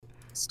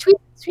It's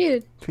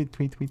tweeted.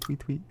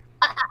 Tweet.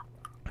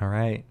 All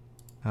right.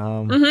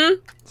 Mm-hmm.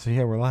 So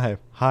yeah, we're live.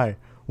 Hi,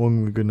 welcome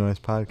to the Good Noise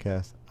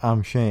Podcast.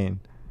 I'm Shane.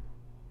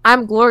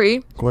 I'm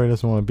Glory. Glory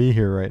doesn't want to be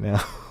here right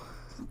now.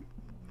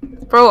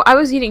 Bro, I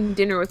was eating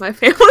dinner with my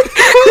family.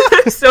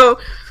 So,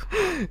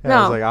 I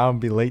no. was like, I'm gonna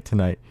be late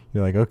tonight.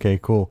 You're like, okay,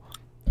 cool.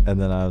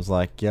 And then I was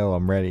like, yo,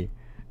 I'm ready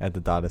at the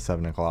dot of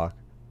 7 o'clock.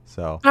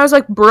 So, I was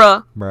like,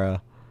 bruh.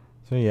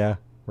 So yeah,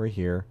 we're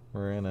here.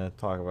 We're gonna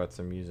talk about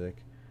some music.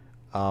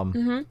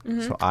 Mm-hmm.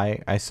 So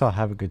I saw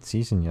Have a Good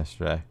Season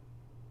yesterday.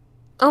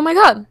 Oh my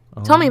god.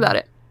 Tell me about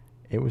it.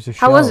 It was a show.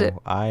 How was it?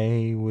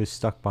 I was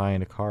stuck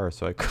behind a car,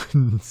 so I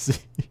couldn't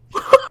see.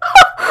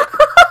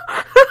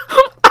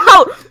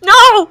 Ow!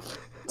 No!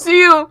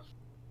 So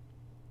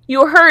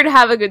you heard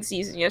Have a Good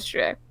Season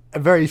yesterday.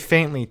 Very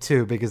faintly,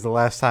 too, because the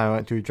last time I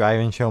went to a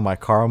drive-in show, my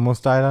car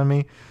almost died on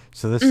me.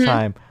 So this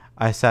time,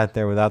 I sat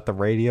there without the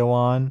radio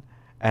on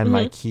and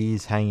my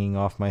keys hanging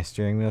off my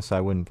steering wheel so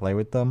I wouldn't play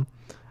with them.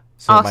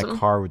 So that my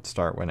car would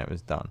start when it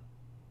was done.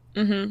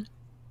 Mm-hmm.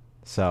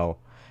 So,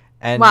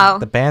 and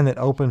the band that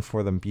opened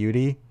for them,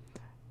 Beauty,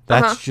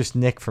 that's just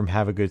Nick from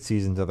Have a Good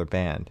Season's other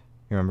band.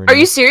 You remember? Are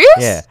you serious?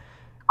 Yeah.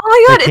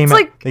 Oh my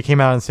god, they came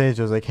out on stage.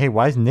 I was like, hey,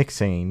 why is Nick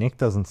singing? Nick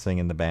doesn't sing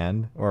in the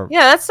band. Or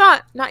yeah, that's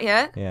not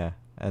yet. Yeah.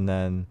 And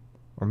then,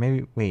 or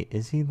maybe, wait,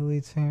 is he the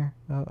lead singer?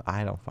 Oh,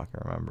 I don't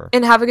fucking remember.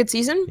 In Have a Good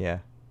Season? Yeah.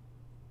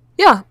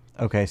 Yeah.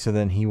 Okay, so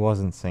then he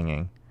wasn't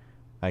singing,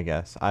 I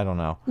guess. I don't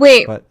know.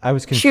 Wait. But I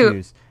was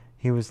confused.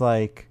 He was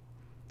like,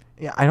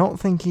 yeah, I don't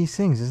think he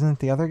sings. Isn't it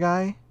the other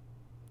guy?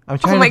 I'm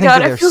trying to think of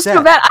their I feel set.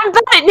 so bad. I'm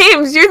bad at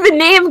names. You're the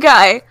name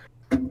guy.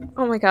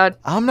 Oh my god.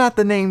 I'm not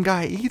the name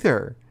guy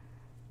either.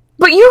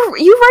 But you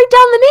write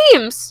down the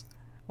names.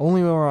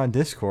 Only when we're on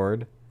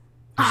Discord.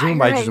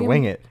 Zoom, I just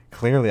wing it.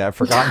 Clearly, I've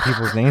forgotten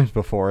people's names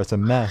before. It's a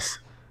mess.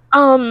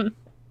 Oh,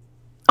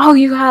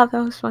 you have.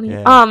 That was funny.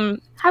 Yeah.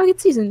 Have a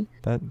good season.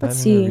 That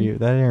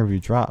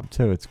interview dropped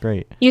too. It's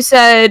great. You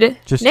said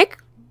Nick?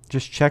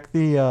 Just check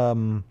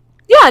the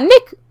Yeah,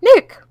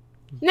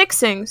 Nick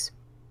sings.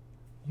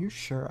 You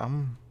sure?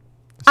 I'm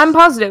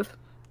positive.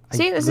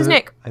 See, this is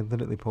Nick. I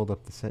literally pulled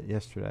up the set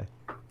yesterday.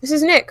 This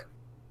is Nick.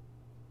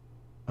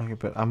 Okay,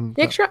 but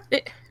Nick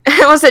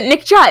was it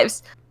Nick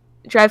Drives?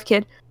 Drive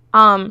Kid.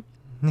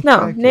 Nick no,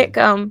 Drive Nick,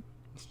 Kid.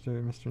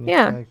 Mr. Nick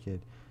Drive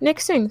Kid. Nick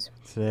sings.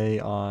 Today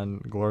on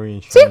Glory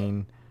and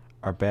Shane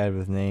are bad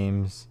with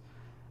names.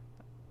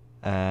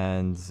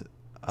 And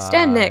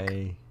Stan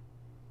Nick.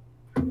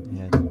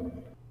 Yeah.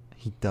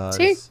 He does.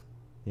 See?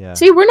 Yeah.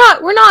 See, we're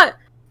not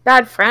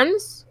bad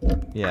friends.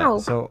 Yeah. Ow.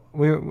 So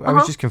I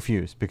was just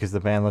confused because the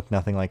band looked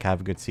nothing like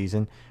Have a Good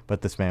Season,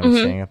 but this band was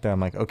staying up there. I'm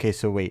like, okay,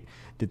 so wait,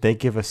 did they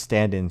give us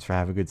stand-ins for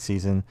Have a Good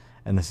Season,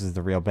 and this is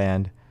the real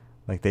band?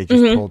 Like they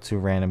just pulled two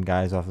random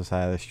guys off the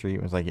side of the street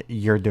and was like,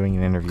 you're doing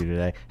an interview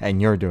today,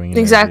 and you're doing an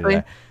interview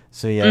today.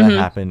 So yeah, that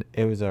happened.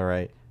 It was all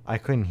right. I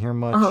couldn't hear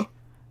much,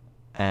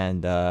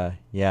 and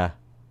yeah.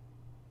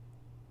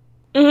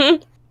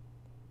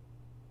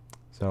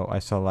 So I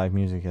saw live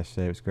music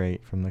yesterday. It was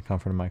great from the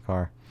comfort of my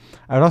car.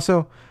 I would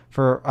also,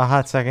 for a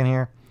hot second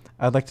here,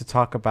 I'd like to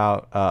talk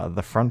about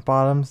the Front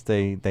Bottoms.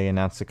 They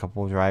announced a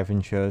couple of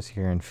drive-in shows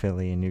here in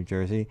Philly and New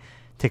Jersey.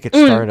 Tickets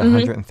start at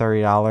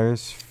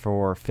 $130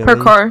 for Philly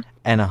per car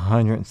and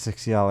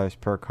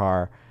 $160 per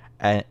car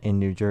in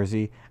New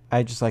Jersey.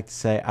 I'd just like to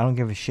say I don't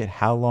give a shit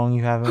how long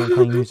you haven't been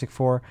playing music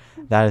for.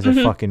 That is a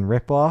fucking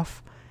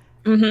ripoff.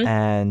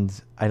 And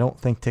I don't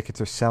think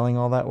tickets are selling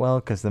all that well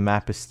because the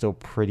map is still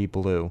pretty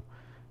blue.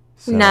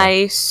 So,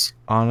 nice.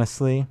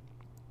 Honestly,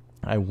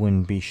 I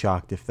wouldn't be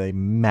shocked if they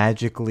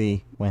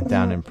magically went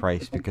down in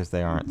price because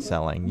they aren't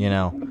selling, you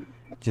know?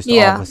 Just all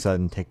of a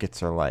sudden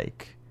tickets are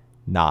like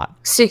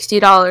not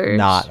 $60.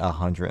 Not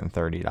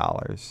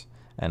 $130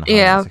 and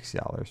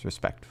 $160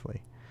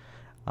 respectively.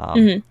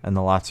 And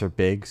the lots are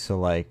big, so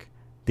like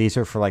these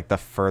are for like the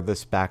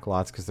furthest back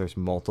lots because there's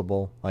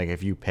multiple. Like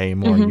if you pay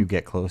more, you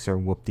get closer.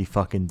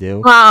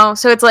 Whoop-de-fucking-do. Wow,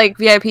 so it's like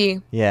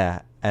VIP.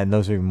 Yeah, and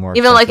those are even more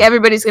even expensive. like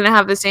everybody's gonna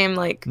have the same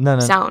like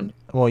sound.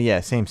 Well,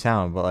 yeah, same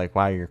sound, but like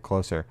while you're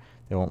closer,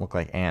 they won't look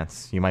like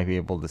ants. You might be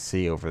able to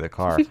see over the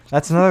car.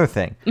 That's another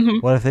thing.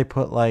 What if they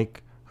put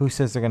like, who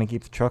says they're gonna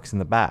keep the trucks in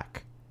the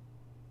back?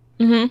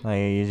 Like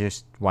you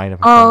just wind up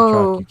in front of the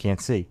truck, you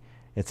can't see.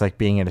 It's like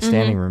being at a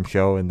standing room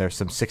show and there's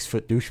some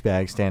 6-foot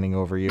douchebag standing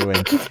over you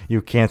and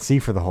you can't see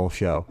for the whole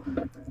show.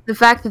 The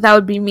fact that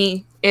would be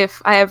me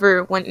if I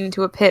ever went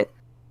into a pit.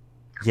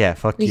 Yeah,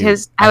 fuck you.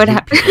 Because I would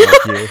have people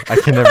like you. I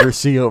can never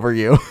see over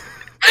you.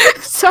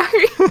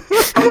 Sorry.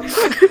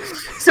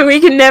 So we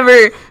can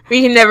never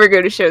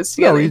go to shows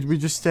together. No, we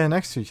just stand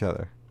next to each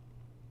other.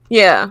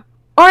 Yeah.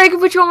 Or I could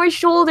put you on my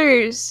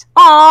shoulders.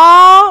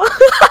 Aww.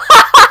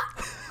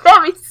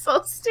 That'd be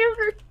so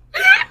stupid.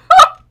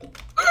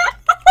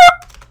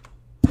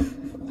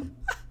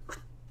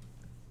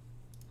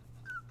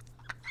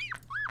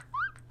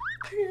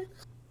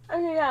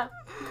 Okay, yeah.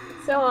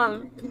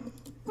 So,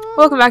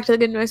 welcome back to the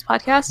Good Noise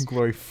Podcast.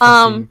 Glory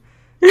fucking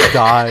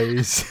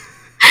dies.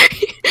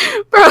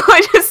 Bro,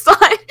 I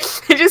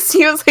just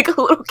see you as like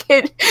a little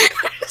kid.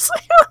 Just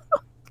like,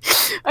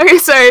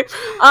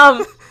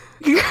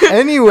 Anyway,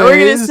 Anyways, we're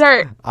gonna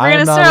start.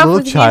 I'm not off a little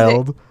with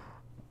child. music.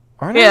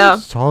 Aren't I Yeah.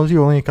 as tall as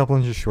you? Only a couple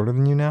inches shorter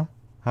than you now.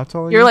 How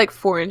tall are you? You're like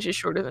 4 inches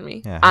shorter than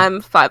me. Yeah.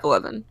 I'm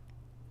 5'11"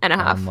 and a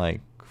half. I'm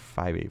like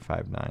 5'8",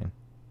 5'9".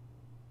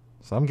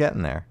 So I'm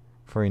getting there.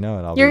 Before you know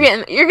it,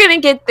 You're gonna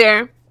get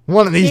there.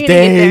 one of these you're gonna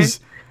get there. days.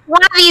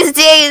 One of these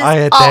days. I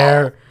get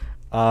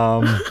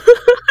Oh. there.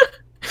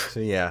 So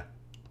yeah.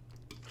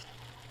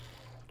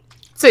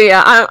 So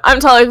yeah, I'm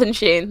taller than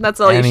Shane. That's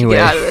all you should Anyway.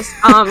 get out of this.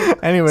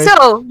 Anyway.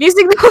 So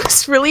music that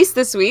was released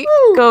this week.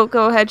 Go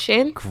ahead,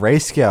 Shane.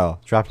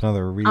 Grayscale dropped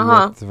another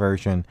reworked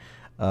version.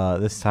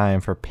 This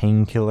time for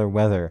Painkiller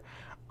Weather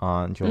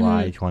on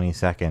July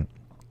 22nd.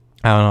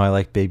 I don't know. I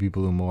like Baby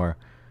Blue more.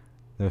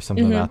 There's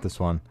something about this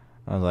one.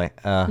 I was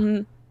like,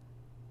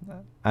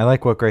 I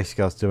like what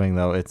Grayscale's doing,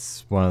 though.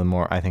 It's one of the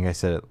more, I think I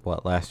said it,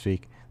 last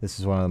week? This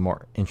is one of the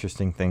more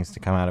interesting things to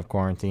come out of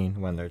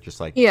quarantine when they're just,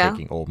 like,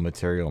 taking old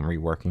material and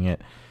reworking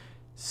it.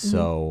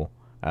 So,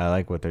 I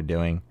like what they're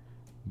doing,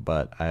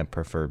 but I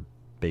prefer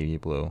Baby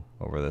Blue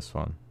over this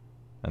one.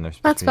 And there's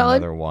supposed to be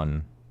another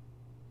one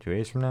 2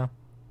 days from now.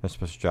 They're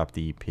supposed to drop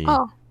the EP.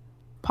 Oh,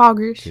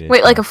 poggers.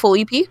 Wait, like a full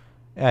EP? Yeah,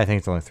 I think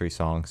it's only 3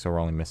 songs, so we're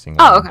only missing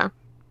Oh, one. okay.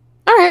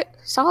 All right,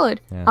 solid.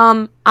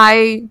 Yeah.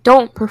 I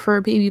don't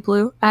prefer Baby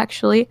Blue,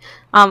 actually.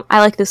 I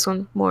like this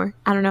one more.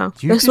 I don't know.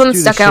 Do you This just one do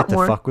stuck this shit out to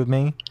more. fuck with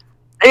me?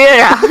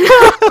 Yeah.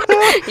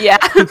 Yeah.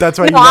 That's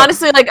why no,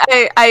 honestly, like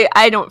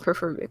I don't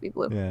prefer Baby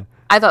Blue. Yeah.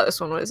 I thought this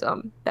one was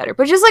better,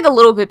 but just like a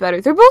little bit better.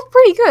 They're both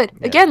pretty good.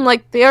 Yeah. Again,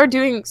 like they are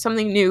doing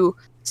something new,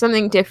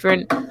 something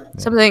different,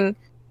 something,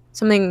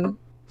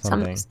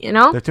 you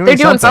know? They're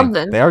doing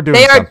something. They are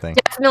doing something.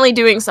 Definitely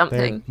doing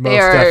something. Most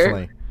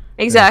definitely.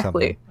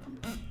 Exactly.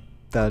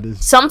 That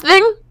is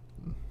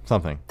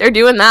Something? They're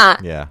doing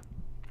that. Yeah.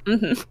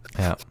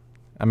 Yeah.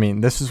 I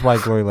mean, this is why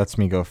Glory lets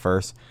me go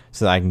first,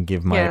 so that I can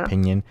give my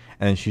opinion,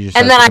 and then she just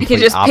and has then the I can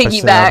complete just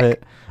opposite piggyback. of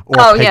it, or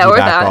Oh, yeah, or piggyback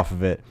that. off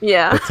of it.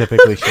 Yeah. But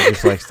typically, she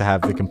just likes to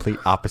have the complete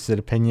opposite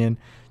opinion,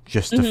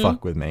 just to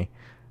fuck with me.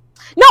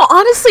 No,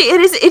 honestly,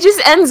 it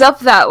just ends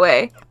up that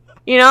way.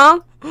 You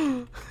know?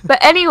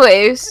 But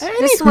anyways,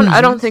 this one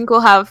I don't think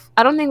we'll have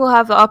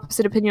the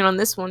opposite opinion on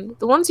this one.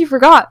 The Ones You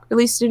Forgot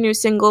released a new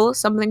single,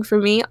 Something For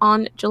Me,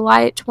 on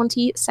July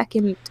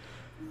 22nd.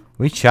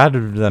 We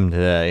chatted with them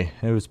today.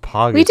 It was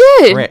Pog. We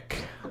did. Frick.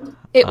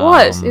 It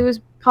was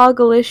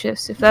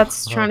Pogalicious, if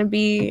that's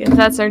if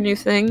that's our new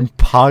thing.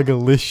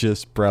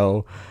 Pogalicious,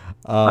 bro.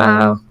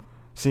 Wow.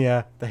 So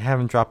yeah, they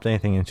haven't dropped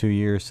anything in 2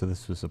 years, so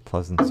this was a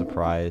pleasant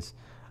surprise.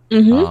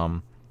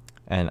 And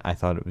I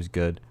thought it was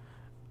good.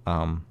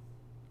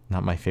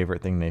 Not my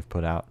favorite thing they've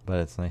put out, but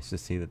it's nice to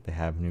see that they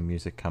have new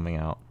music coming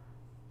out.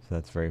 So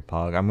that's very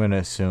Pog. I'm gonna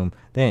assume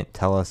they didn't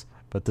tell us,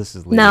 but this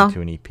is leading to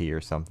an EP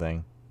or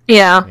something.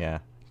 Yeah. Yeah.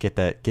 Get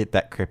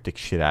that cryptic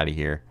shit out of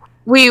here.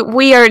 We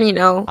already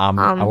know.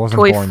 I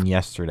wasn't born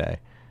yesterday.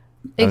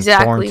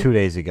 Exactly. I was born 2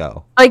 days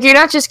ago. Like, you're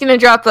not just gonna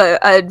drop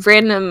a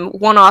random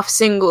one-off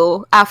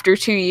single after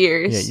 2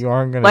 years. Yeah, you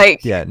aren't gonna.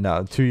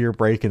 2-year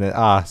break and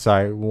then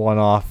sorry, one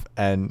off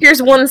and.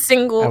 Here's one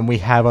single. And we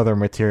have other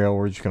material.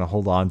 We're just gonna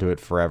hold on to it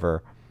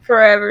forever.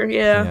 Forever,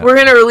 yeah. We're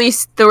gonna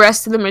release the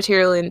rest of the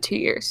material in 2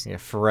 years. Yeah,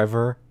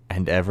 forever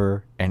and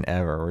ever and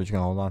ever. We're just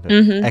gonna hold on to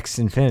it. X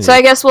infinity. So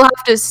I guess we'll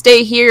have to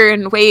stay here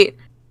and wait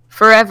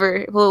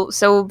forever. Well,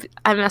 so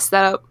I messed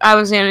that up. I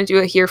was gonna do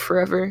a here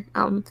forever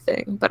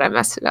thing, but I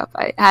messed it up.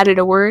 I added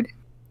a word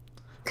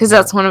because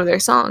that's one of their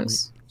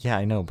songs. Yeah,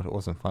 I know, but it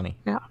wasn't funny.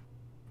 Yeah,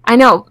 I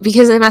know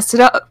because I messed it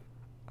up.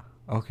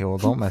 Okay, well,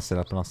 don't mess it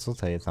up, and I'll still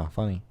tell you it's not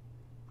funny.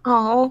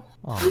 Oh.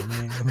 Oh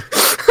man.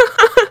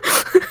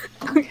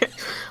 Okay.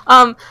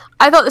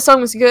 I thought the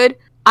song was good.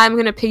 I'm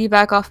gonna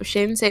piggyback off of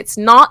Shane and say it's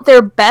not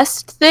their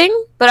best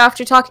thing, but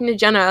after talking to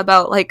Jenna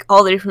about like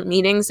all the different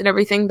meanings and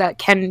everything that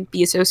can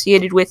be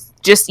associated with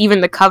just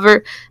even the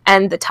cover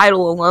and the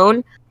title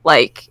alone,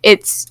 like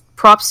it's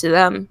props to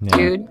them,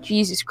 dude.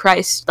 Jesus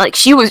Christ. Like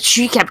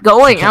she kept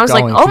going. I was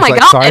like, oh my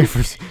god.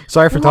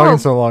 Sorry for talking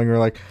so long. You're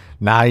like,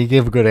 nah, you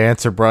gave a good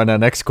answer, bro. Now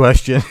next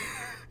question.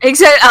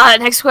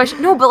 Next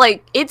question. No, but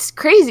like it's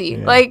crazy.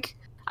 Yeah. Like,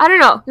 I don't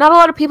know. Not a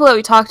lot of people that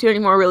we talk to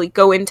anymore really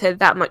go into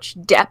that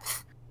much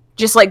depth.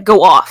 Just like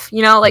go off,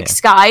 you know, like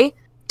Sky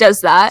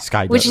does that,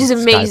 which is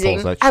amazing.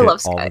 I love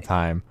Sky all the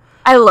time.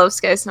 I love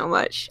Sky so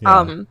much.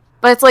 Yeah.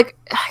 But it's like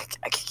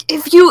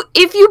if you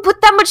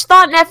put that much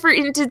thought and effort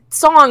into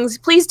songs,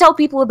 please tell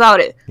people about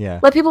it.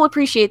 Yeah. Let people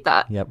appreciate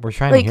that. Yeah, we're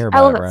trying to hear about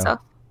it, I love that stuff.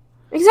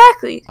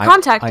 Exactly.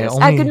 Contact us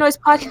at Good Noise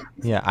Podcast.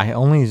 Yeah, I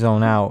only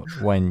zone out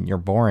when you're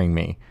boring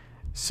me.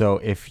 So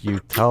if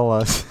you tell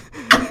us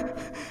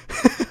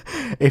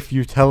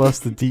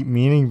the deep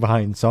meaning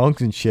behind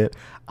songs and shit,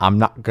 I'm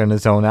not gonna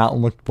zone out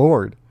and look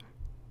bored.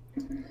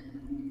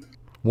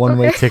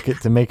 One-way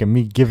ticket to making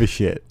me give a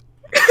shit.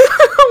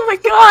 Oh my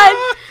god!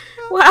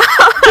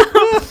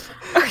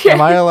 Wow. Okay.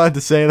 Am I allowed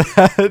to say that?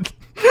 I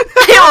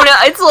don't know.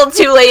 It's a little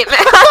too late, man.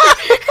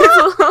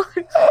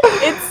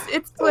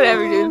 It's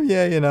whatever, dude.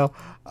 Yeah, you know.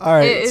 All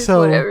right,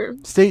 so whatever.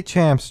 State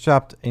Champs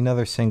dropped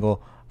another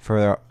single for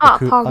their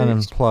Poggers.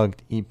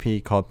 unplugged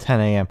EP called 10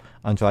 a.m.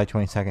 on July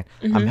 22nd.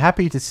 I'm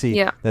happy to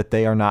see that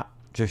they are not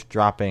just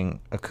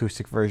dropping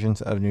acoustic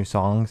versions of new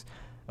songs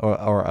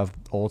or of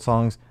old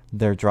songs.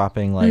 They're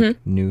dropping like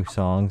new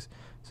songs.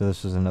 So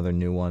this was another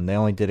new one. They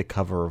only did a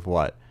cover of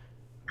what?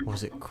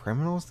 Was it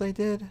Criminals they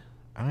did?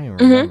 I don't even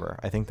remember.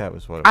 I think that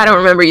was what it was. I don't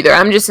remember either.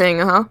 I'm just saying,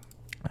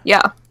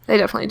 Yeah, they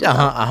definitely did.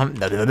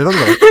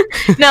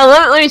 No,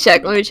 let me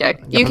check.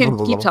 You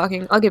can keep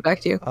talking. I'll get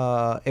back to you.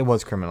 It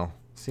was Criminal.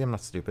 See, I'm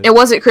not stupid.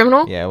 Was it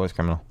Criminal? Yeah, it was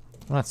Criminal.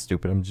 I'm not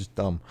stupid. I'm just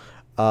dumb.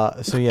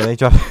 So yeah, they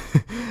dropped.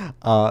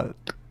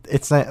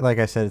 It's not, like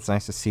I said, it's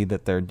nice to see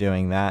that they're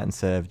doing that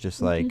instead of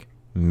just like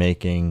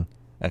making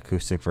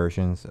acoustic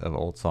versions of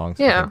old songs.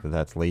 Yeah, I think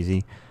that's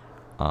lazy.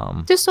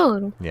 Just a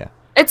little. Yeah.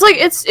 It's like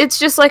it's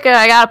just like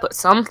I gotta put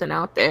something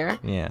out there.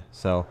 Yeah,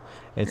 so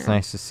it's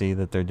nice to see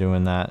that they're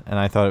doing that, and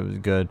I thought it was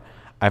good.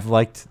 I've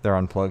liked their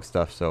unplugged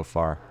stuff so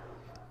far.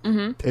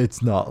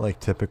 It's not like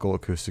typical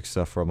acoustic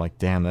stuff where I'm like,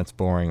 damn, that's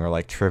boring, or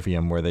like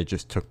Trivium where they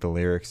just took the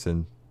lyrics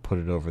and put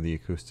it over the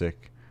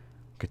acoustic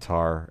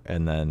guitar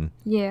and then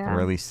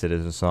released it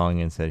as a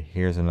song and said,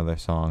 here's another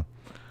song.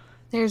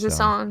 There's a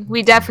song.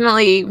 We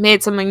definitely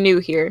made something new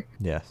here.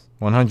 Yes.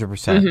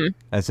 100%.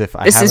 As if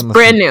this is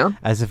brand new.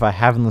 As if I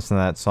haven't listened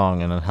to that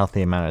song an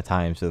unhealthy amount of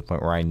times to the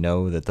point where I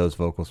know that those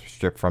vocals were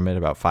stripped from it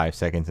about 5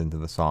 seconds into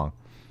the song.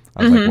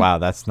 I was like, wow,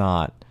 that's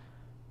not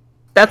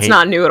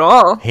new at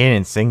all. He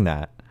didn't sing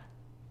that.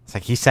 It's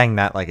like he sang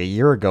that like a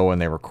year ago when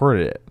they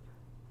recorded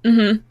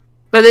it.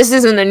 But this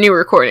isn't a new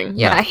recording.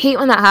 Yeah, I hate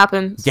when that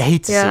happens. You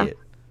hate to see it.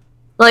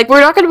 Like,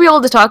 we're not going to be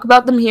able to talk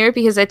about them here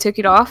because I took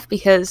it off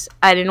because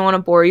I didn't want to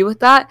bore you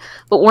with that.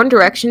 But One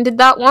Direction did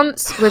that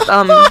once with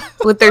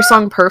with their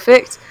song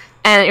Perfect.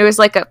 And it was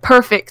like a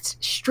perfect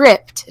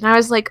stripped. And I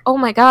was like, oh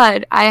my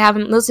god, I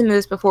haven't listened to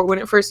this before when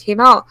it first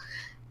came out.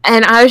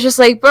 And I was just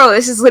like, bro,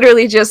 this is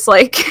literally just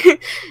like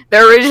the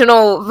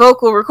original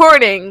vocal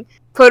recording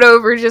put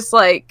over just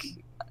like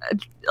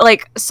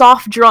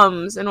soft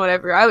drums and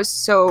whatever. I was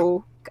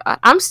so... God,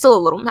 I'm still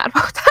a little mad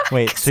about that.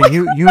 Wait, so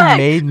you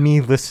made me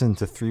listen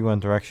to 3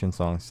 One Direction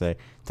songs today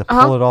to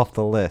pull it off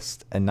the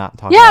list and not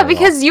talk about it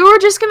because you were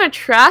just going to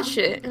trash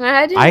it. And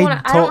I didn't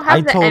want to... I don't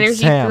have the energy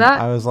Sam, for that.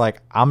 I was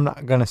like, I'm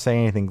not going to say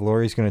anything.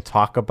 Glory's going to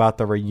talk about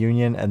the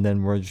reunion and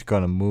then we're just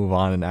going to move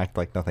on and act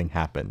like nothing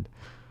happened.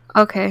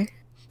 Okay.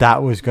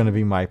 That was going to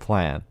be my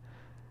plan.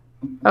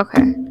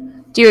 Okay.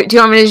 Do you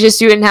want me to just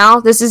do it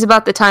now? This is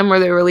about the time where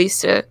they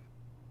released it.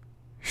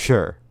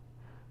 Sure.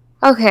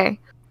 Okay.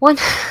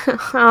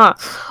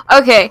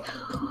 Okay.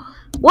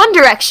 One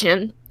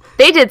Direction.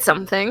 They did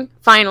something.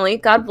 Finally.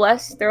 God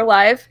bless. They're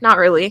alive. Not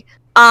really.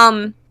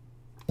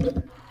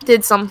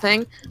 Did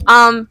something.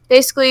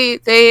 Basically,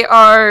 they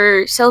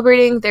are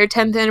celebrating their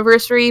 10th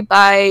anniversary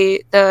by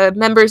the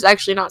members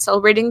actually not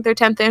celebrating their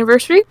 10th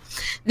anniversary.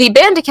 The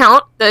band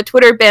account, the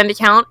Twitter band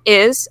account,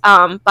 is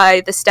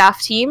by the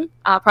staff team,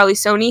 probably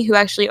Sony, who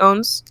actually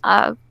owns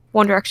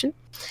One Direction.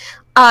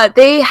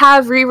 They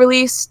have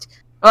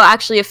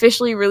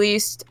officially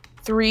released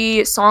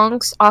 3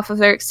 songs off of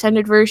their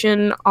extended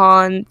version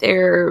on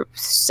their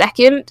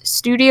second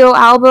studio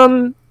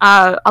album,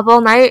 Up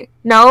All Night.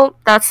 No,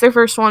 that's their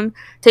first one,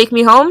 Take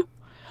Me Home.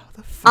 How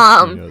the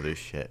fuck do you know this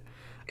shit?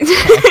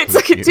 It's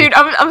like, dude,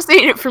 I'm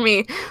saying it for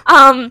me.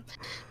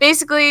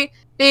 Basically,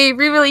 they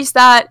re-released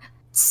that.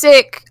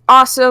 Sick,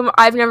 awesome.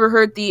 I've never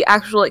heard the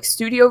actual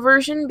studio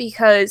version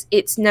because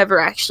it's never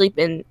actually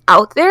been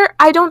out there,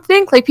 I don't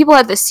think. Like, people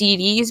had the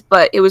CDs,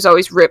 but it was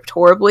always ripped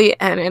horribly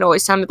and it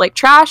always sounded like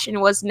trash and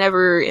was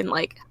never in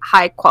like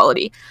high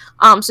quality.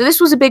 So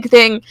this was a big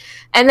thing.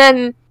 And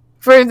then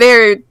for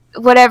their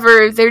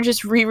whatever, they're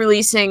just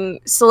re-releasing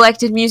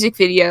selected music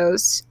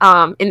videos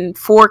in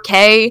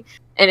 4K.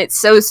 And it's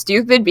so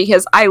stupid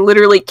because I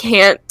literally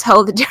can't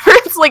tell the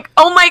difference. Like,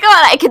 oh my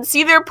god, I can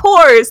see their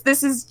pores.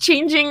 This is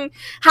changing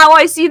how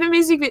I see the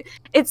music video.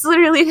 It's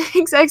literally the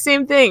exact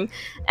same thing.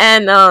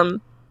 And,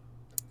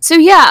 so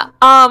yeah,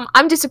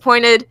 I'm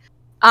disappointed.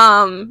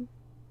 I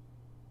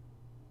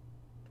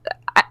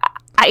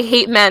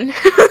hate men.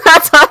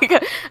 That's all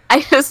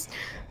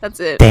that's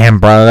it. Damn,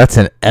 bro, that's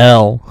an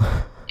L.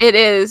 It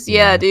is,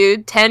 yeah,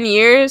 dude. 10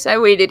 years. I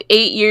waited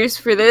 8 years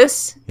for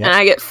this, and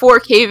I get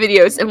 4K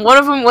videos, and one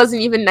of them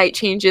wasn't even night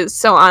changes.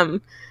 So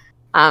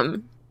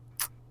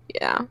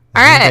yeah. All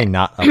right. Didn't they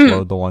not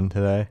upload the one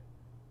today?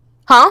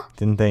 Huh?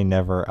 Didn't they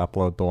never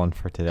upload the one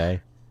for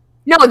today?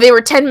 No, they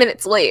were 10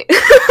 minutes late.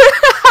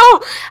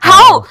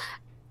 How?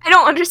 I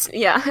don't understand.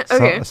 Yeah.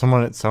 Okay.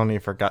 Someone at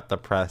Sony forgot to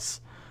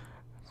press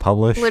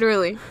publish.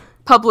 Literally,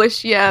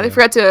 publish. Yeah, they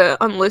forgot to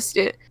unlist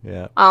it.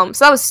 Yeah.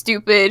 So that was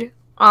stupid.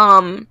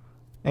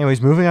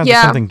 Anyways, moving on to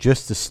something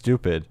just as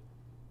stupid.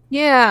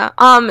 Yeah.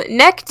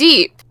 Neck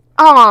Deep.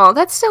 Oh,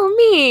 that's so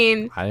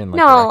mean. I didn't like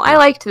No, I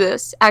liked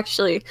this,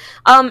 actually.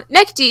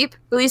 Neck Deep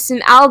released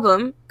an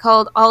album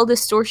called All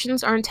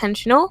Distortions Are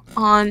Intentional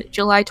on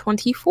July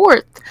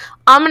 24th.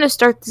 I'm going to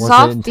start this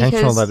off because... Was it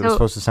intentional that it was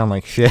supposed to sound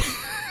like shit?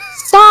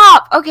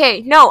 Stop!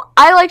 Okay, no,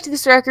 I liked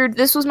this record.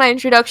 This was my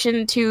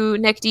introduction to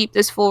Neck Deep,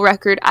 this full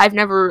record. I've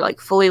never, like,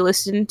 fully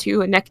listened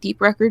to a Neck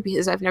Deep record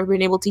because I've never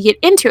been able to get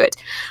into it.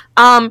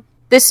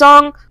 This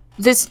album,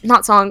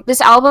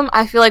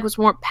 I feel like was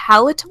more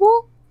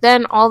palatable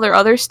than all their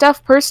other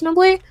stuff,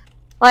 personally.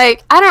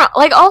 Like, I don't know,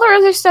 like, all their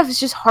other stuff is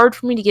just hard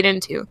for me to get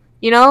into,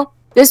 you know?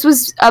 This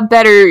was a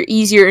better,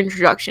 easier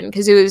introduction,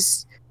 because it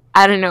was,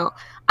 I don't know.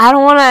 I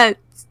don't want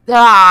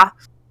to,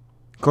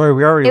 Glory,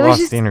 we already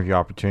lost the interview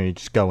opportunity.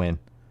 Just go in.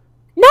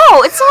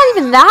 No, it's not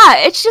even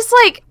that. It's just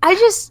like I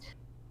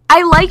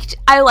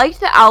liked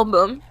the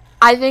album.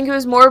 I think it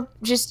was more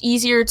just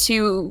easier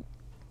to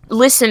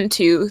listen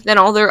to than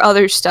all their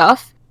other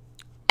stuff.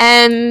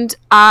 And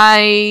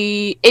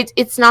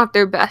it's not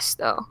their best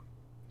though.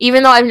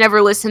 Even though I've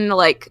never listened to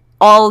like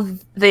all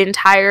the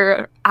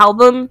entire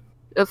album,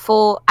 the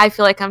full, I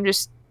feel like I'm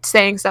just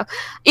saying stuff.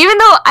 Even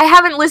though I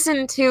haven't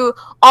listened to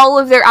all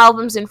of their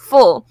albums in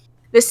full,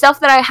 the stuff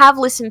that I have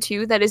listened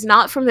to that is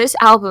not from this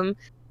album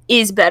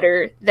is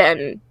better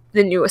than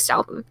the newest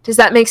album. Does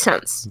that make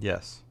sense?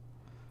 Yes.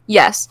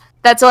 Yes.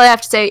 That's all I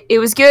have to say. It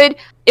was good.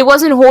 It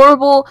wasn't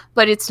horrible,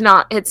 but it's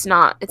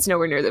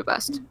nowhere near their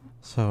best.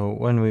 So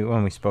when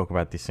we spoke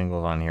about these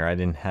singles on here, I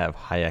didn't have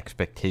high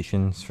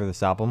expectations for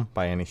this album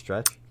by any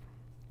stretch.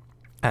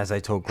 As I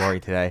told Glory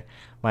today,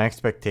 my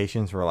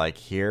expectations were like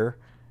here,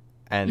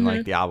 and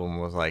like the album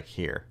was like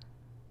here.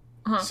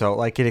 Uh-huh. So,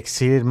 like, it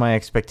exceeded my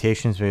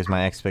expectations because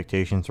my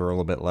expectations were a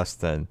little bit less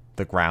than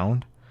the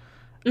ground.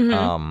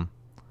 Mm-hmm.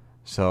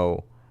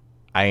 So,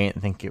 I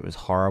didn't think it was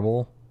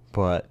horrible,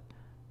 but,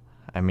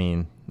 I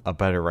mean, a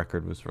better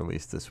record was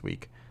released this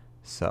week.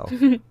 So.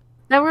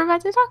 That we're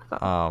about to talk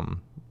about.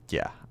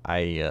 Yeah.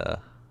 I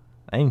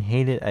didn't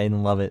hate it. I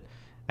didn't love it.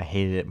 I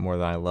hated it more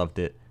than I loved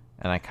it.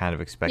 And I kind of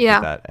expected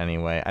that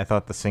anyway. I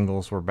thought the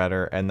singles were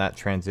better, and that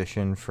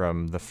transition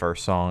from the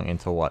first song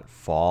into,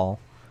 fall...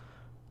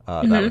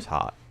 That was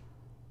hot.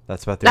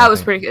 That's about the. That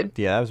was pretty good.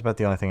 Yeah, that was about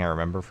the only thing I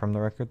remember from the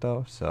record,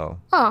 though. So.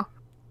 Oh,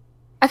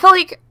 I felt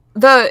like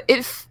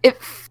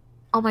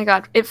oh my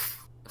god, it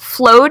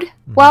flowed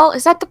well.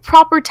 Is that the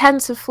proper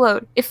tense of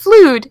flowed? It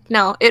flowed.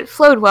 No, it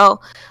flowed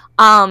well.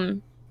 I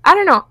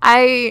don't know.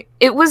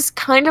 It was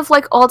kind of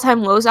like All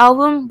Time Low's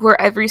album,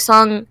 where every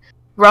song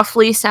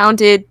roughly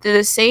sounded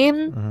the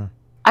same. Mm-hmm.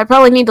 I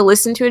probably need to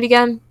listen to it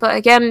again, but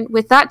again,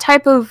 with that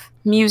type of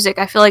music,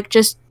 I feel like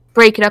just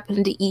break it up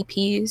into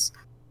EPs.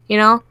 You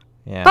know?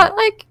 Yeah. But,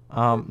 like...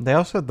 they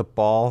also had the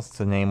balls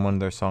to name one of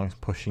their songs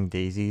Pushing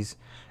Daisies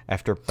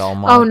after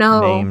Belmont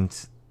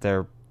named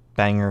their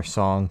banger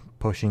song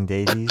Pushing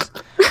Daisies.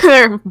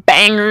 Their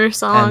banger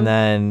song. And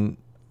then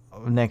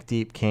Neck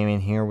Deep came in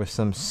here with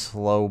some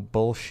slow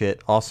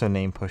bullshit also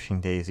named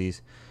Pushing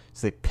Daisies.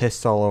 So they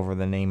pissed all over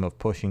the name of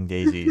Pushing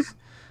Daisies.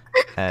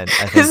 And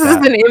I think this is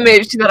an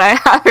image that I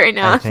have right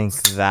now. I think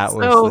that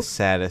was the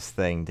saddest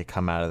thing to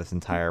come out of this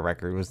entire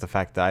record was the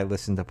fact that I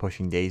listened to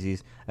Pushing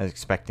Daisies. I was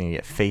expecting to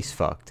get face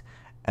fucked,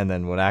 and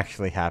then what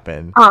actually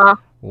happened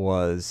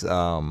was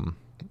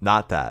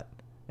not that.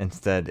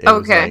 Instead, it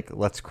was like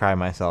 "Let's cry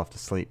myself to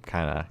sleep"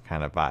 kind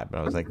of vibe. And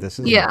I was like, "This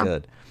isn't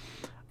good."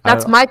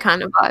 That's my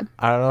kind of vibe.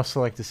 I would also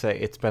like to say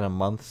it's been a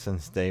month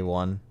since day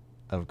one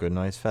of Good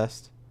Noise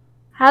Fest.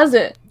 Has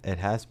it? It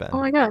has been. Oh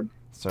my god.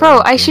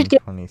 Bro, I should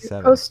get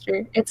a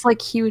poster. It's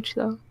like huge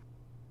though.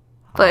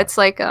 But it's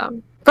like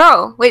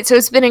bro, wait, so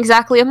it's been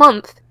exactly a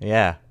month.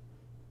 Yeah.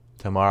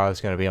 Tomorrow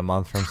is going to be a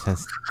month from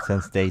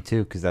since day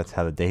 2 cuz that's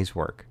how the days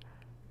work.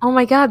 Oh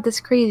my god, that's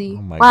crazy.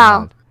 Oh my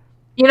god.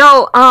 You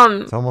know,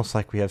 it's almost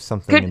like we have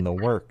something in the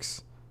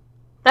works.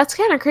 That's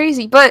kind of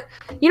crazy, but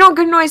you know,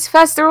 Good Noise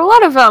Fest, there were a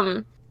lot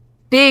of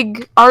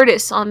big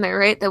artists on there,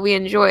 right? That we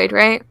enjoyed,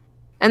 right?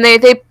 And they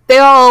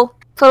all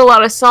put a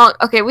lot of songs.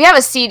 Okay, we have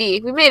a CD.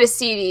 We made a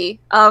CD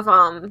of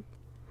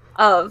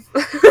of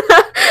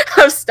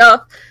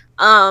stuff.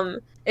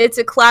 It's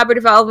a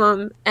collaborative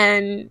album,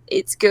 and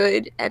it's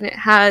good, and it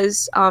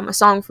has a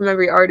song from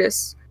every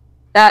artist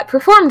that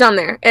performed on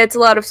there. It's a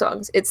lot of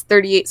songs. It's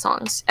 38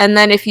 songs, and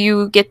then if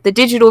you get the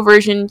digital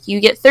version, you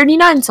get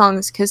 39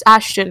 songs because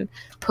Ashton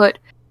put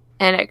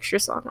an extra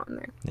song on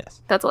there.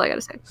 Yes, that's all I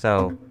gotta say.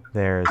 So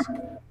there's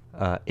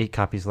 8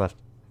 copies left.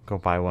 Go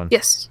buy one.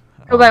 Yes,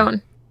 go buy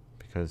one.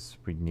 Because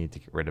we need to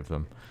get rid of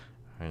them.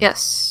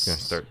 Yes. I'm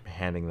gonna start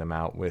handing them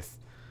out with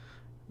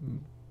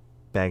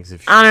bags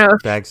of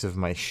bags of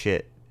my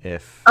shit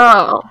if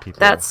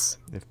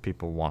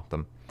people want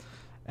them.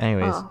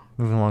 Anyways,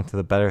 moving along to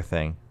the better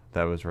thing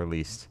that was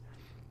released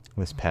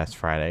this past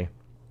Friday.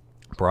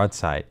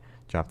 Broadside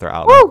dropped their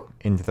album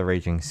Into the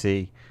Raging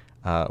Sea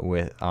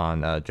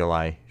on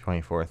July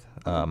 24th.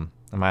 Am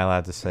I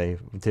allowed to say?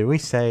 Did we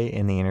say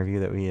in the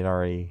interview that we had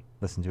already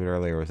listened to it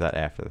earlier, or was that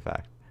after the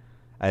fact?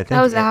 I think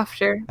that was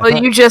after.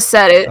 You just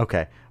said it.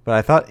 Okay, but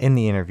I thought in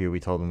the interview we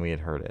told him we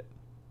had heard it.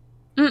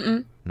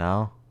 Mm-mm.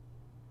 No?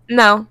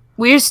 No.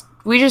 We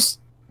just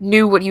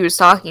knew what he was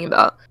talking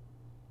about.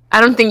 I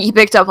don't think he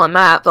picked up on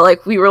that, but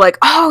like we were like,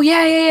 oh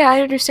yeah,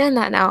 I understand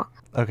that now.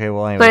 Okay,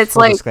 well anyway, but it's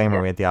full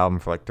disclaimer, we had the album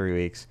for like 3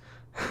 weeks.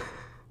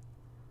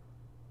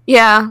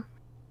 Yeah.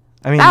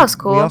 I mean, That was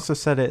cool. we also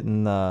said it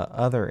in the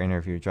other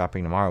interview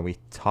dropping tomorrow. We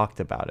talked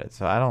about it,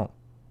 so I don't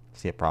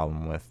see a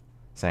problem with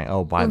saying,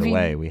 "Oh, by the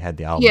way, we had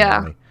the album. Yeah.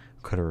 And we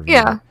could have reviewed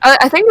Yeah, it."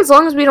 I think as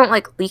long as we don't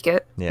like leak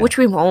it, Yeah. which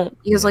we won't,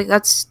 because Yeah. like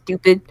that's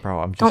stupid. Bro,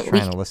 I'm just Don't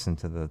trying leak to listen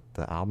to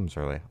the albums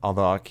early.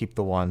 Although I'll keep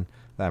the one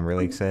that I'm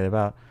really excited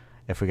about.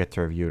 If we get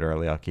to review it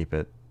early, I'll keep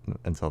it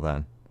until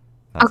then.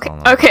 That's Okay, all I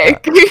know about okay,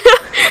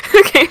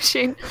 that. okay,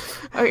 Shane.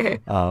 Okay,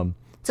 so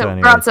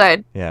anyway,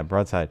 Broadside. Yeah,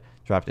 Broadside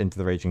dropped Into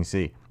the Raging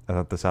Sea. I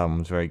thought this album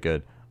was very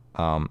good.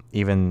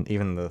 Even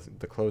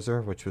the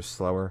closer, which was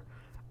slower,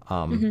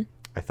 I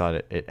thought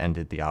it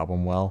ended the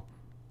album well.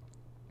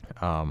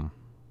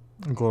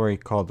 Glory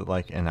called it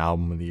like an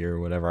album of the year or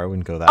whatever. I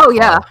wouldn't go that far.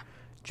 Yeah.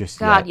 Just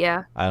God, yet.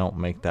 yeah. I don't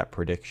make that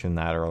prediction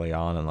that early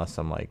on unless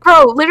I'm like,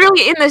 Bro,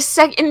 literally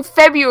in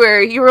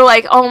February, you were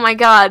like, "Oh my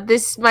God,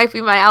 this might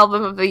be my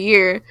album of the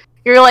year."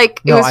 You're like,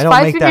 No, it was I don't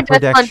Five make Finger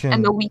that Death Punch prediction.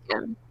 and The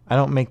Weeknd. I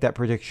don't make that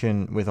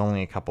prediction with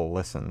only a couple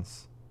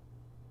listens.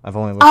 I've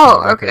only listened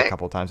to the record a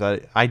couple times.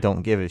 I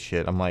don't give a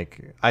shit. I'm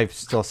like, I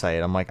still say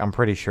it. I'm like, I'm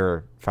pretty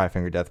sure Five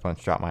Finger Death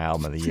Punch dropped my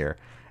album of the year.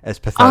 As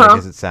pathetic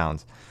as it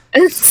sounds.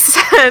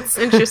 It's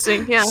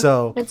interesting, yeah.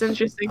 So it's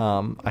interesting.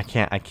 I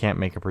can't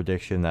make a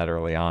prediction that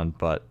early on,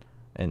 but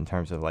in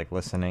terms of like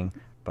listening,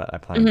 but I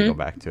plan to go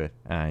back to it,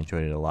 and I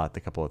enjoyed it a lot the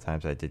couple of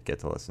times I did get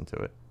to listen to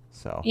it.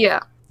 So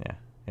yeah,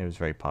 it was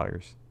very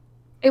poggers.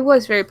 It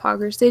was very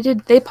poggers.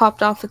 They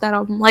popped off with that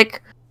album.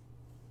 Like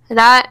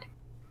that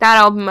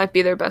album might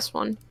be their best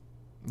one.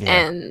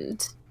 Yeah.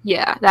 And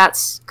yeah,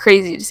 that's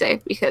crazy to say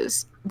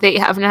because they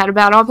haven't had a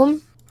bad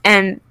album,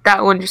 and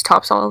that one just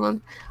tops all of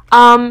them.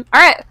 All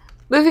right,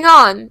 moving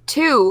on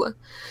to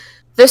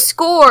The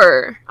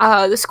Score.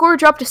 The Score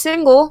dropped a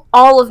single,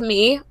 All of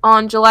Me,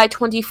 on July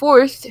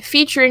 24th,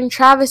 featuring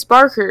Travis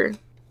Barker.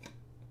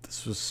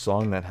 This was a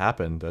song that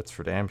happened, that's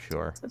for damn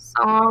sure. It's a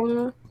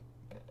song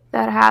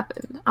that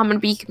happened. I'm gonna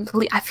be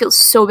I feel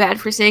so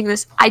bad for saying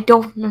this. I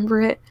don't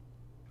remember it.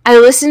 I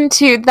listened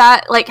to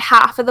that, like,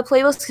 half of the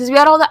playlist, because we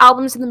had all the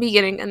albums in the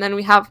beginning, and then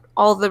we have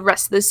all the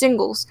rest of the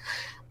singles.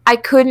 I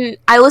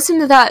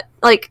listened to that,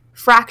 like,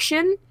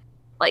 fraction,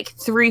 like,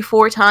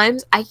 3-4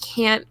 times. I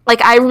can't, like,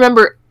 I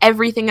remember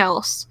everything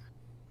else.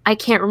 I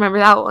can't remember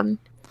that one.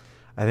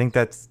 I think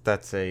that's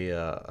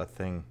a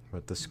thing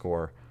with The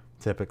Score.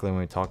 Typically when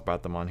we talk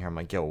about them on here, I'm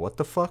like, yo, what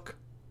the fuck?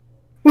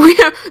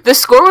 The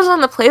Score was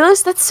on the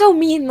playlist? That's so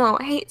mean, though.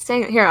 I hate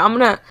saying it. Here, I'm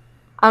gonna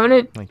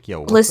like,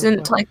 yo,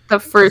 listen to, like, the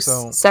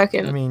first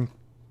second. I mean,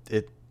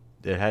 it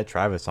had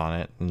Travis on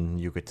it, and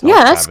you could tell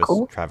that's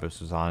cool. Travis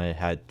was on it. It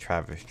had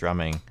Travis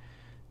drumming.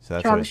 So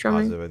that's Travis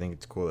always positive. I think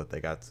it's cool that they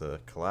got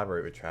to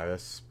collaborate with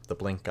Travis. The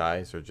Blink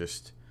guys are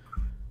just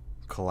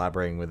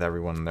collaborating with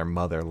everyone and their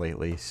mother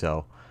lately,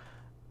 so...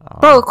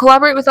 Bro,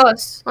 collaborate with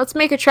us. Let's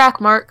make a track,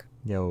 Mark.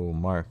 Yo,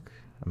 Mark,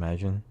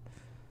 imagine.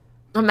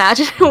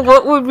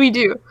 What would we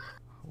do?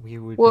 We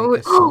would make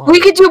a song. We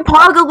could do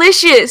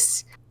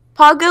Pogalicious.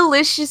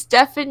 Pogalicious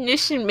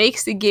definition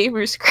makes the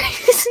gamers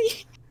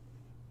crazy.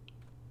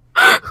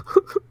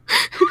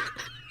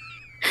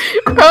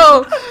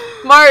 Bro,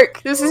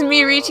 Mark, this is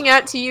me reaching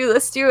out to you.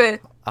 Let's do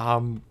it.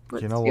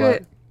 You know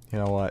what? You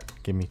know what?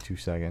 Give me 2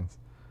 seconds.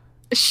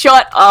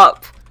 Shut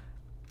up.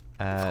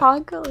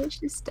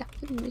 Pogalicious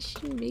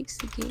definition makes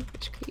the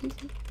gamers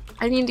crazy.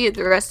 I need to get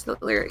the rest of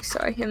the lyrics so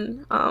I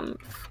can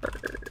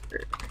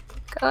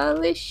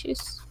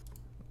Pogalicious.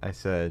 I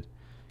said,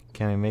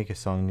 can we make a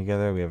song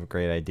together? We have a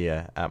great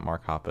idea at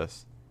Mark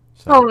Hoppus.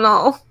 So, oh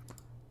no.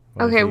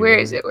 Okay, where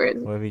is it?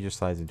 What if he just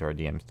slides into our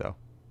DMs though?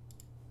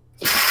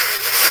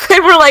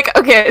 And we're like,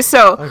 okay,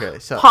 so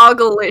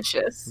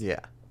Pogalicious.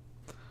 Yeah.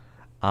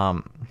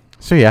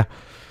 So yeah,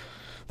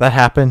 that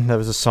happened. That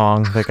was a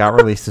song that got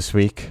released this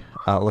week.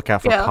 Look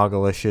out for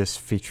Pogalicious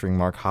featuring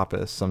Mark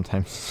Hoppus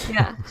sometimes.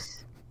 Yeah.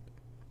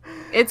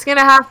 It's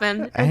gonna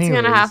happen. It's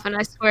gonna happen,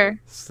 I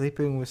swear.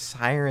 Sleeping with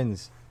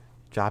Sirens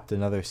dropped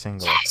another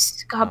single.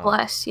 Yes, God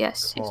bless.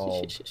 Yes.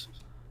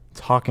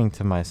 Talking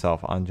to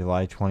Myself on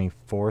July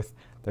 24th.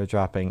 They're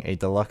dropping a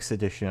deluxe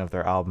edition of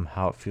their album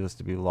How It Feels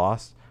to Be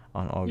Lost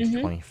on August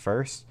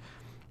 21st.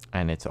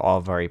 And it's all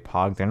very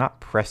pog. They're not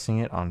pressing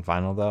it on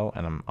vinyl though,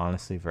 and I'm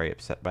honestly very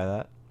upset by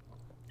that.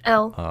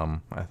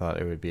 I thought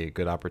it would be a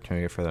good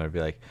opportunity for them to be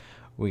like,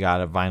 we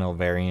got a vinyl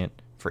variant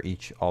for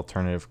each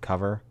alternative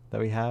cover that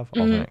we have,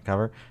 alternate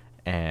cover,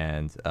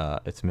 and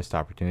it's a missed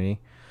opportunity.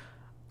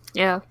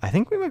 Yeah. I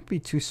think we might be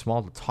too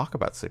small to talk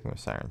about Sleeping with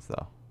Sirens,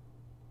 though.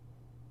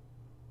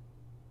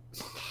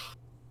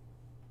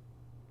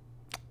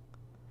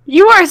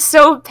 You are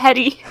so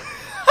petty.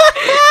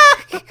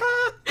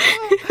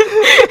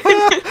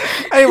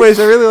 Anyways,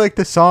 I really like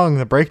the song.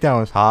 The breakdown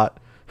was hot.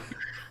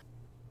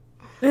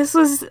 This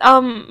was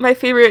my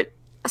favorite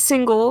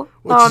single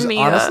Which on is the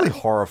honestly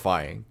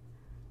horrifying.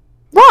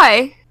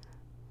 Why?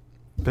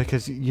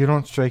 Because you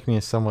don't strike me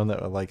as someone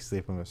that would like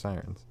Sleeping with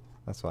Sirens.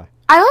 That's why.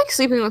 I like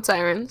Sleeping with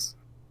Sirens.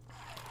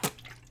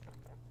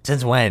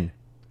 Since when?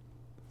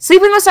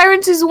 Sleeping with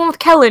Sirens is the one with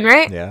Kellen,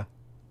 right? Yeah.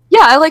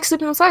 Yeah, I like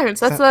Sleeping with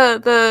Sirens. That's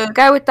the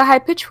guy with the high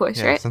pitch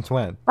voice, right? Since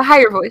when? The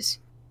higher voice.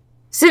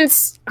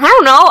 since I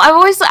don't know,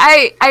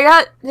 I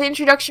got the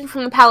introduction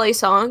from the Palais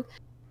song,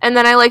 and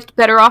then I liked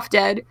Better Off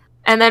Dead,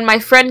 and then my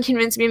friend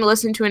convinced me to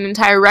listen to an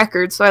entire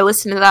record, so I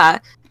listened to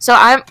that. So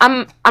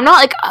I'm not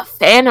like a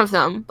fan of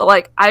them, but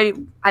like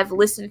I've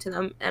listened to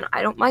them and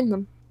I don't mind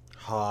them.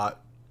 Hot.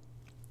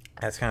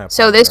 That's kind of.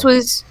 So this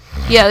was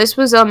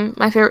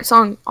my favorite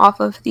song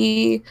off of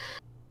the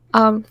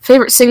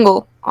favorite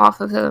single off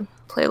of the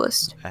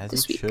playlist As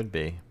this it week. should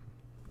be.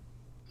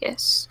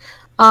 Yes.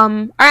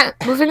 Alright,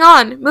 moving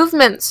on.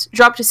 Movements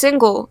dropped a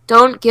single,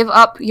 Don't Give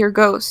Up Your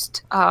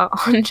Ghost,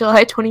 on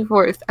July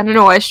 24th. I don't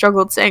know why I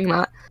struggled saying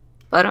that,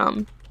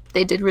 but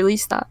they did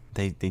release that.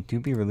 They do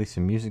be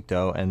releasing music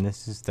though, and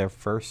this is their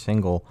first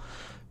single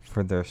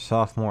for their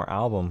sophomore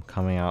album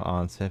coming out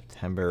on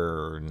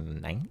September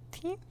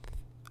 19th,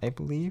 I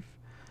believe.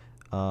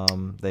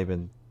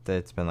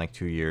 It's been like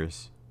 2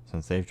 years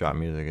since they've dropped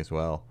music as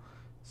well.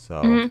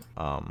 So,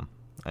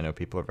 I know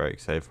people are very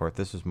excited for it.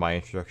 This was my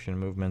introduction to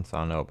Movements. I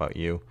don't know about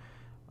you.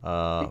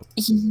 I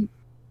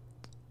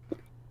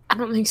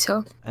don't think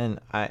so. And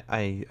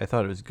I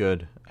thought it was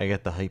good. I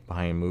get the hype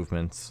behind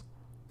Movements,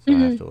 so I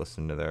have to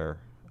listen to their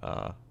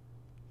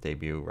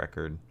debut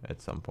record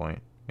at some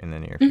point in the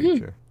near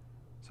future.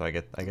 So I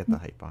get the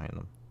hype behind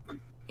them.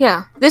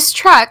 Yeah, this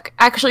track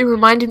actually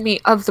reminded me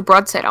of the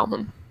Broadside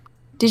album.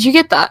 Did you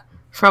get that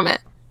from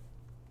it?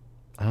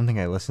 I don't think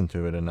I listened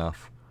to it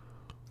enough.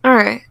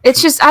 Alright.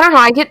 It's just, I don't know,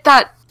 I get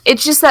that,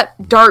 it's just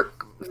that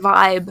dark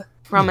vibe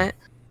from it.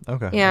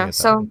 Okay. Yeah,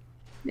 so,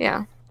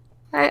 yeah.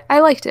 I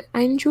liked it.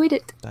 I enjoyed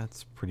it.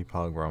 That's pretty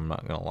pog, bro, I'm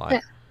not gonna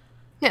lie.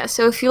 Yeah,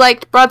 so if you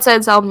liked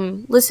Broadside's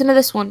album, listen to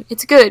this one.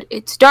 It's good.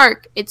 It's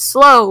dark. It's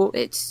slow.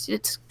 It's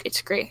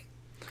great.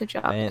 Good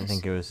job. I didn't guys.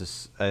 think it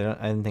was I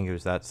didn't think it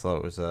was that slow.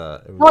 It was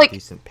Like- a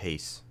decent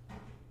pace.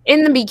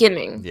 In the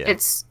beginning, Yeah.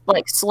 it's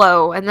like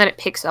slow, and then it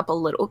picks up a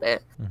little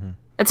bit. Mhm.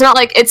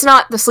 It's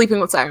not the Sleeping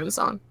with Sirens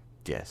song.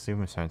 Yeah,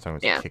 Sleeping with Sirens song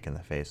was Yeah. a kick in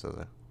the face. I was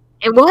like,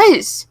 It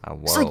was. oh,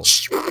 It's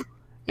whoa. like, And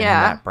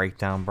yeah. that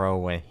breakdown, bro,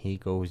 when he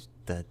goes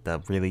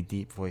the really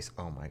deep voice.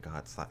 Oh my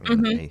god, slap me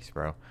in the face,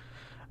 bro.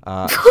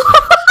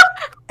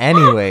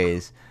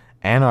 Anyways,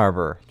 Ann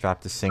Arbor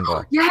dropped a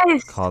single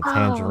Yes. called Oh,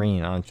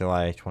 Tangerine on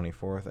July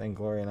 24th, and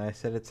Gloria and I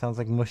said it sounds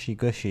like Mushy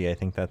Gushy. I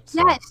think that's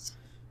yes.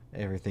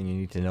 everything you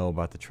need to know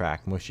about the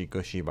track, Mushy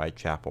Gushy by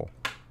Chapel.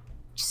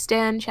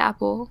 Stan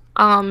Chapel.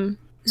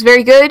 It's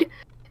very good.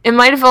 It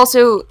might have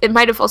also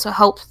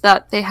helped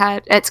that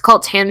it's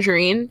called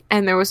Tangerine,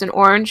 and there was an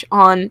orange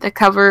on the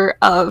cover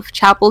of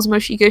Chapel's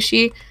Mushy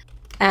Gushy,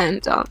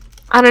 and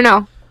I don't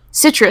know,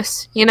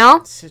 citrus, you know?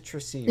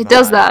 Citrusy It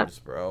does that.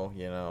 vibes, bro,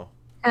 you know.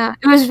 Yeah,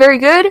 it was very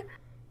good.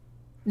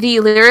 The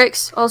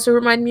lyrics also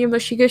remind me of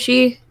Mushy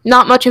Gushy.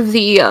 Not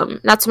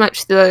so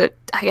much the,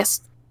 I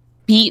guess,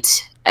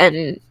 beat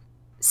and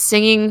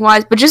singing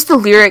wise, but just the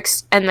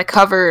lyrics and the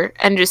cover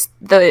and just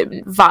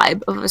the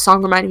vibe of the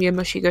song reminded me of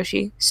Mushy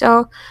Gushy.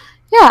 So,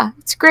 yeah,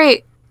 it's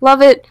great.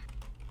 Love it.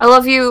 I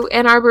love you,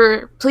 Ann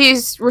Arbor.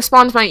 Please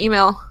respond to my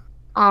email.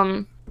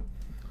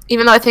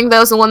 Even though I think that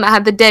was the one that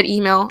had the dead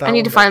email. I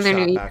need to find their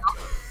new email.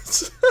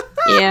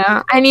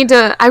 Yeah,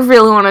 I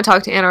really want to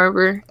talk to Ann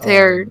Arbor.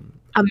 They're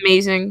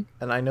amazing.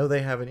 And I know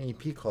they have an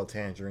EP called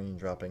Tangerine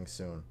dropping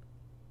soon.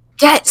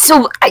 Yeah,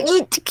 so I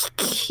need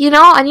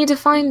to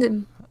find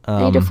them.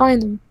 I need to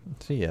find them.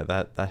 So yeah,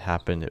 that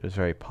happened. It was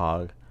very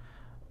pog.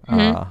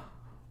 Mhm.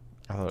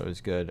 I thought it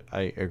was good.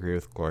 I agree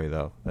with Glory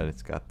though that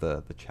it's got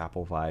the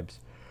Chapel vibes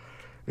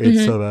in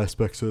some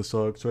aspects of the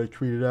song. So I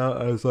tweeted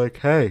out. I was like,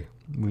 "Hey,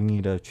 we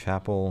need a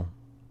Chapel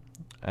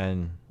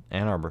and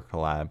Ann Arbor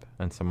collab,"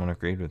 and someone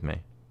agreed with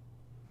me.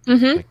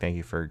 Mm-hmm. Like, thank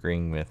you for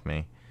agreeing with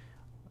me.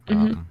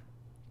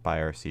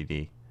 Buy our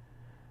CD.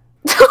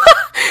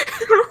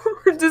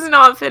 It does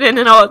not fit in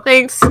at all.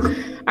 Thanks. All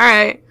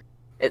right.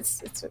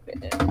 It's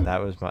okay.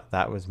 That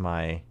was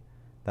my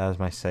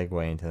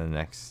segue into the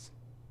next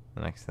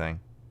thing.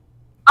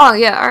 Oh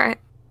yeah. All right.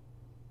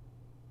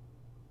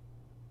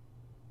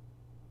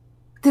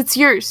 It's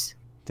yours.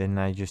 Didn't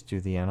I just do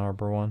the Ann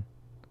Arbor one?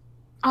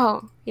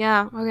 Oh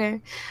yeah.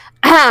 Okay.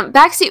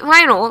 Backseat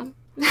Vinyl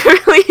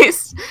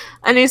released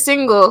a new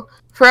single,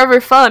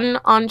 "Forever Fun,"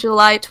 on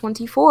July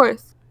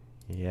 24th.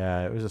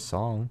 Yeah, it was a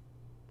song.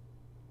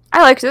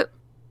 I liked it,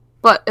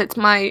 but it's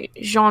my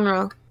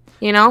genre.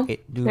 You know.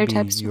 It do Their be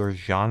types. your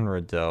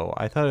genre though.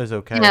 I thought it was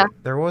okay. Yeah.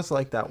 There was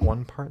like that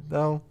one part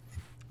though.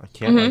 I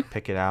can't like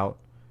pick it out,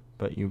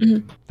 but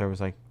there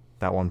was like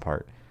that one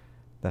part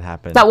that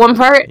happened. That one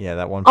part. Yeah,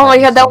 that one Oh part. my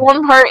in the god, that song.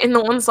 one part in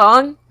the one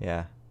song.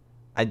 Yeah.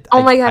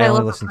 Oh my God, I I only love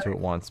that listened to it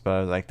once, but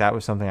I was like,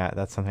 that's something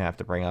I have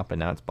to bring up, and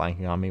now it's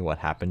blanking on me what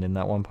happened in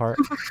that one part.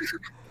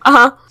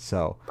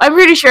 So, I'm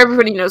pretty sure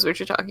everybody knows what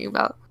you're talking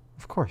about.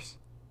 of course.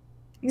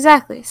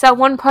 Exactly. It's that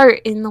one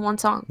part in the one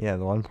song. Yeah,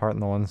 the one part in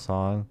the one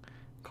song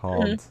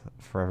called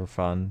Forever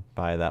Fun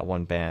by that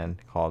one band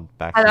called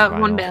Backseat By that Vinyl,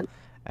 one band.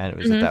 and it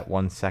was at that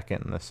 1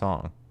 second in the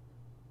song.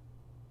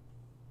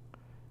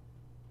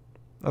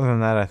 Other than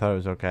that, I thought it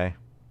was okay.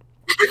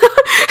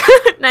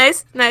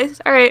 Nice.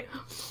 All right.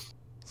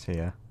 So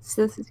yeah.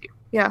 So this is you.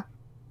 Yeah.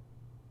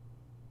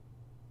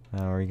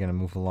 Now are we gonna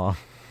move along?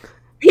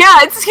 Yeah,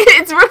 it's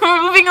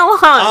we're moving along.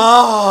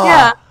 Oh!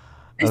 Yeah.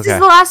 This Okay. is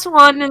the last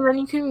one, and then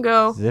you can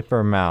go.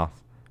 Zipper Mouth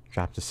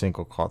dropped a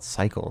single called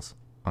Cycles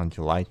on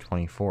July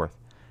 24th.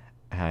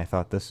 And I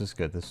thought this was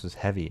good. This was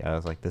heavy. I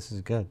was like, this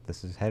is good.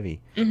 This is heavy.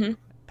 Mm-hmm.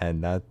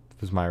 And that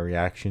was my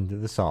reaction to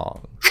the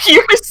song.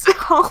 You're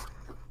so...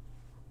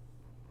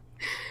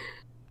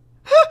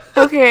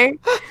 Okay.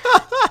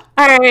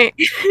 Alright.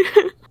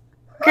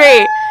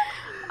 Great.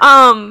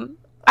 I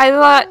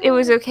thought it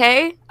was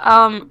okay.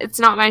 It's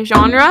not my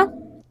genre.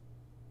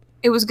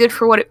 It was good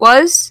for what it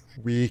was.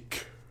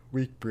 Weak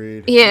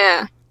breed.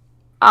 Yeah.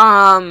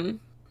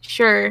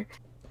 Sure.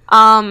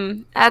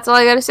 That's all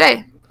I gotta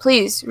say.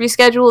 Please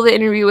reschedule the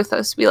interview with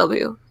us. We love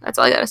you. That's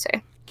all I gotta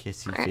say.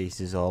 Kissy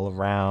faces all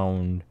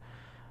around.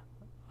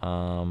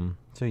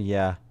 So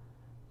yeah,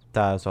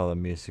 that was all the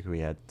music we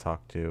had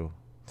to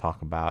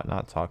talk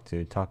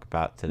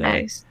about today.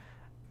 Nice.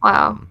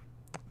 Wow.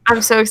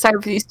 I'm so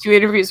excited for these 2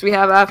 interviews we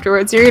have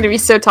afterwards. You're gonna be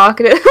so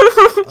talkative.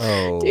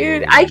 Oh,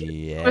 dude, I can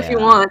if you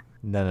want.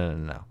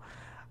 No.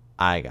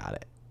 I got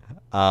it.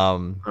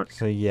 Okay.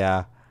 So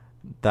yeah,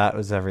 that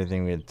was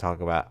everything we had to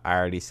talk about. I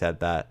already said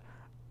that.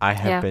 I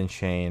have been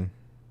Shane.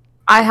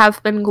 I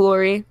have been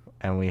Glory.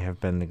 And we have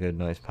been the Good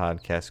Noise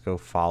Podcast. Go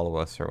follow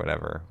us or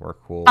whatever. We're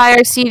cool. Buy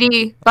our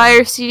CD. Buy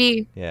our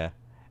CD. Yeah.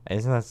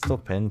 Isn't that still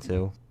pinned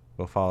too?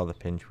 Go follow the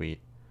pin tweet.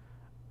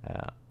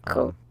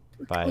 Cool.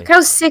 Look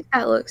how sick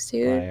that looks,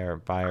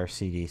 dude. Buy our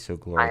CD so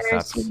Glory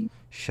stops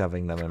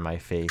shoving them in my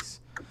face.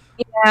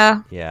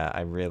 Yeah.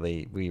 Yeah,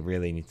 we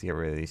really need to get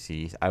rid of these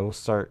CDs. I will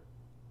start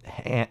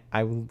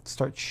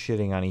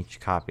shitting on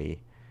each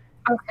copy.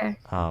 Okay.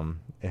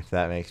 If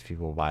that makes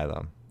people buy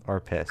them or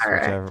piss,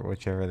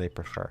 whichever they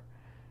prefer.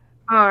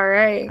 All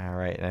right.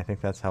 And I think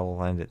that's how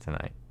we'll end it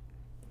tonight.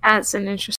 That's an interesting